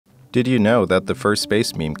Did you know that the first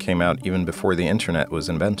space meme came out even before the internet was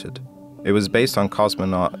invented? It was based on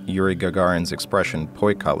cosmonaut Yuri Gagarin's expression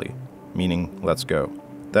 "Poikali," meaning "let's go,"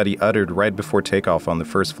 that he uttered right before takeoff on the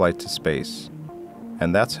first flight to space.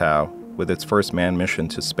 And that's how, with its first manned mission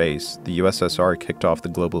to space, the USSR kicked off the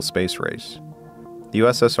global space race. The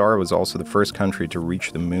USSR was also the first country to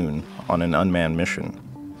reach the moon on an unmanned mission.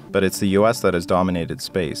 But it's the US that has dominated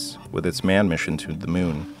space, with its manned mission to the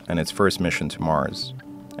moon and its first mission to Mars.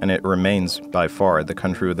 And it remains, by far, the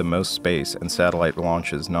country with the most space and satellite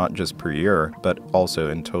launches not just per year, but also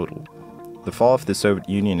in total. The fall of the Soviet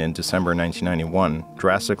Union in December 1991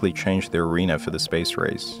 drastically changed the arena for the space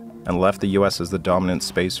race, and left the US as the dominant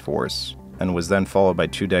space force, and was then followed by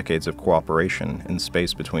 2 decades of cooperation in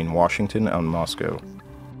space between Washington and Moscow.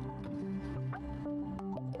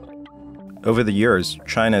 Over the years,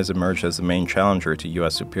 China has emerged as the main challenger to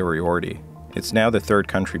US superiority. It's now the third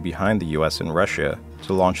country behind the US and Russia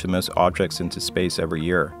to launch the most objects into space every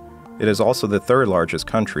year. It is also the third largest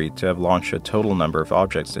country to have launched a total number of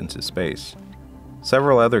objects into space.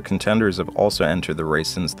 Several other contenders have also entered the race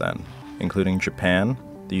since then, including Japan,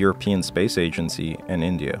 the European Space Agency, and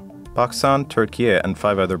India. Pakistan, Turkey, and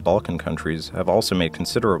 5 other Balkan countries have also made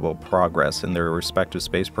considerable progress in their respective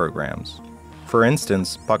space programs. For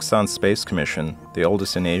instance, Pakistan's Space Commission, the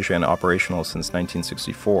oldest in Asia and operational since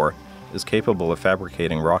 1964, is capable of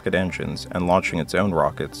fabricating rocket engines and launching its own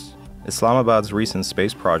rockets. Islamabad's recent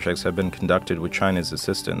space projects have been conducted with China's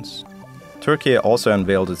assistance. Turkey also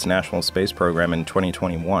unveiled its national space program in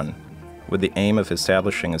 2021, with the aim of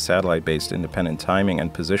establishing a satellite-based independent timing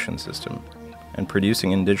and position system, and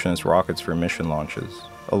producing indigenous rockets for mission launches,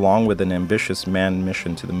 along with an ambitious manned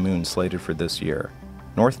mission to the moon slated for this year.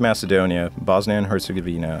 North Macedonia, Bosnia and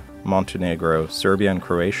Herzegovina, Montenegro, Serbia, and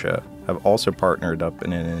Croatia have also partnered up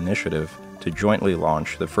in an initiative to jointly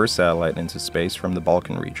launch the first satellite into space from the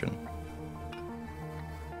Balkan region.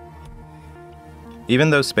 Even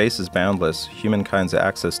though space is boundless, humankind's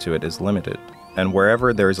access to it is limited, and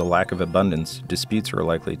wherever there is a lack of abundance, disputes are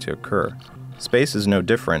likely to occur. Space is no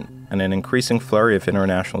different, and an increasing flurry of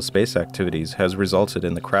international space activities has resulted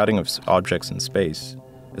in the crowding of objects in space,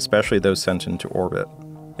 especially those sent into orbit.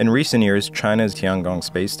 In recent years, China's Tiangong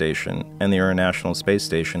Space Station and the International Space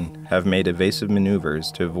Station have made evasive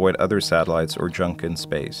maneuvers to avoid other satellites or junk in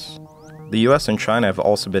space. The US and China have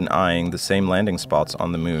also been eyeing the same landing spots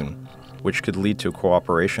on the moon, which could lead to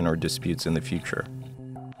cooperation or disputes in the future.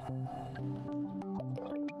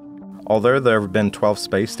 Although there have been 12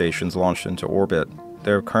 space stations launched into orbit,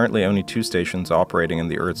 there are currently only 2 stations operating in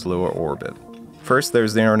the Earth's lower orbit. First,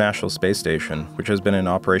 there's the International Space Station, which has been in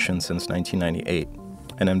operation since 1998,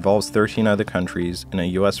 and involves 13 other countries in a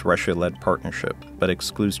US-Russia-led partnership, but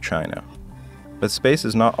excludes China. But space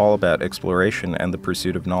is not all about exploration and the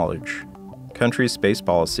pursuit of knowledge. Countries' space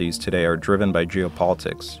policies today are driven by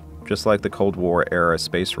geopolitics, just like the Cold War-era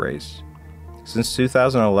space race. Since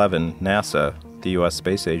 2011, NASA, the US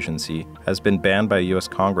Space Agency, has been banned by US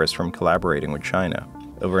Congress from collaborating with China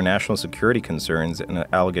over national security concerns and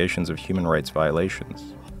allegations of human rights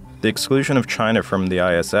violations. The exclusion of China from the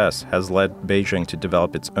ISS has led Beijing to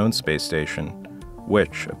develop its own space station,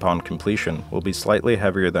 which, upon completion, will be slightly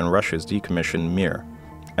heavier than Russia's decommissioned Mir,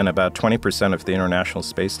 and about 20% of the International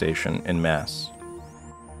Space Station in mass.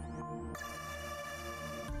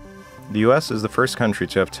 The US is the first country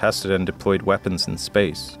to have tested and deployed weapons in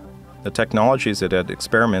space. The technologies it had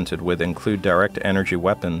experimented with include direct energy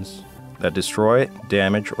weapons that destroy,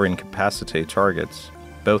 damage, or incapacitate targets,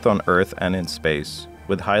 both on Earth and in space,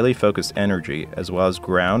 with highly focused energy, as well as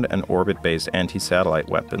ground and orbit-based anti-satellite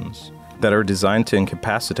weapons that are designed to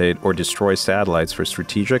incapacitate or destroy satellites for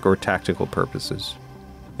strategic or tactical purposes.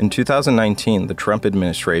 In 2019, the Trump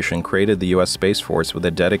administration created the US Space Force with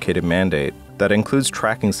a dedicated mandate that includes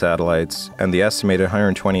tracking satellites and the estimated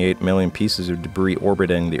 128 million pieces of debris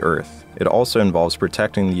orbiting the Earth. It also involves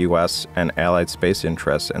protecting the US and allied space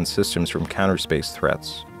interests and systems from counter-space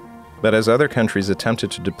threats. But as other countries attempted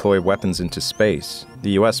to deploy weapons into space,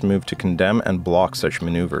 the US moved to condemn and block such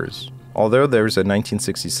maneuvers. Although there is a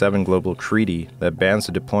 1967 global treaty that bans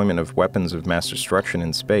the deployment of weapons of mass destruction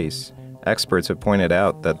in space, experts have pointed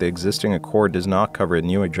out that the existing accord does not cover a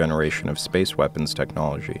newer generation of space weapons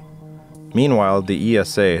technology. Meanwhile, the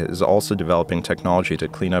ESA is also developing technology to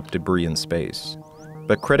clean up debris in space.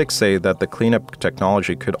 But critics say that the cleanup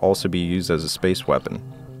technology could also be used as a space weapon,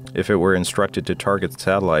 if it were instructed to target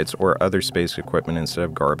satellites or other space equipment instead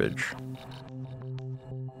of garbage.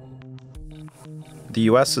 The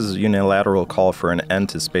US's unilateral call for an end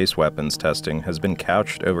to space weapons testing has been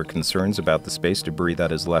couched over concerns about the space debris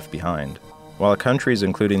that is left behind. While countries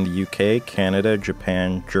including the UK, Canada,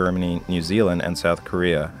 Japan, Germany, New Zealand, and South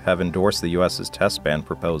Korea have endorsed the US's test ban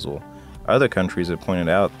proposal, other countries have pointed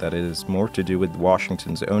out that it is more to do with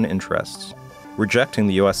Washington's own interests. Rejecting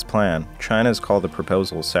the US plan, China has called the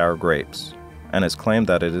proposal sour grapes, and has claimed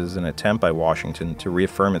that it is an attempt by Washington to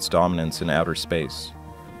reaffirm its dominance in outer space.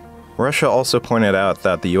 Russia also pointed out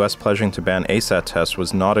that the US pledging to ban ASAT tests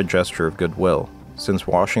was not a gesture of goodwill, since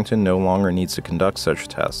Washington no longer needs to conduct such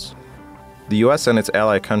tests. The US and its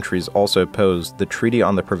ally countries also opposed the Treaty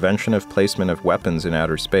on the Prevention of Placement of Weapons in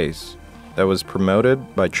Outer Space that was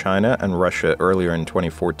promoted by China and Russia earlier in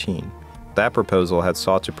 2014. That proposal had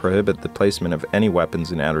sought to prohibit the placement of any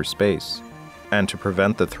weapons in outer space and to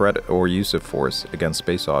prevent the threat or use of force against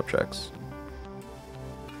space objects.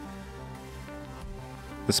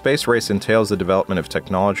 The space race entails the development of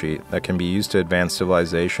technology that can be used to advance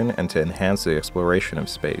civilization and to enhance the exploration of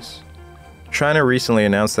space. China recently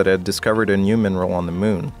announced that it had discovered a new mineral on the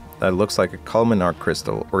moon that looks like a Culminar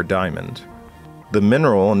crystal or diamond. The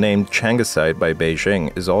mineral, named Changasite by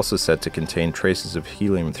Beijing, is also said to contain traces of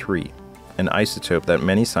helium-3, an isotope that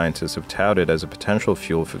many scientists have touted as a potential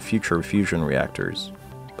fuel for future fusion reactors.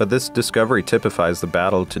 But this discovery typifies the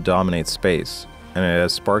battle to dominate space, and it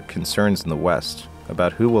has sparked concerns in the West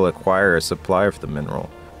about who will acquire a supply of the mineral,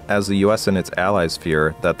 as the US and its allies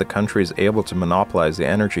fear that the countries able to monopolize the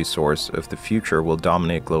energy source of the future will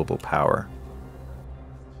dominate global power.